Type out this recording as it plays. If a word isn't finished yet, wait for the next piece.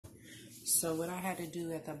So what I had to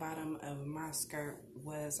do at the bottom of my skirt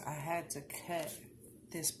was I had to cut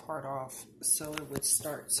this part off so it would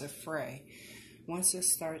start to fray. Once it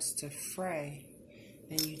starts to fray,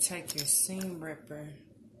 then you take your seam ripper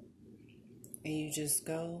and you just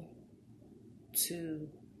go to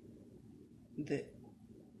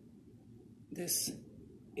this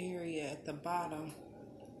area at the bottom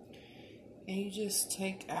and you just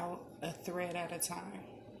take out a thread at a time.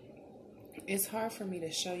 It's hard for me to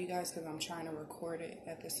show you guys because I'm trying to record it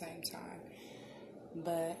at the same time.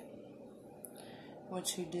 But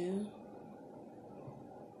what you do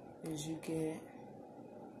is you get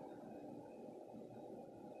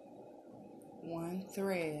one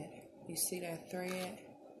thread. You see that thread?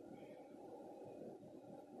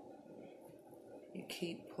 You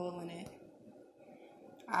keep pulling it.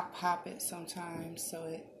 I pop it sometimes so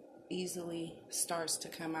it easily starts to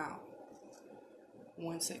come out.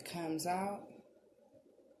 Once it comes out,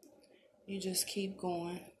 you just keep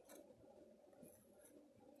going.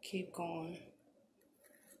 Keep going.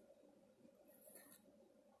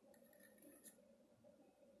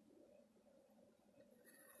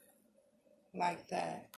 Like that.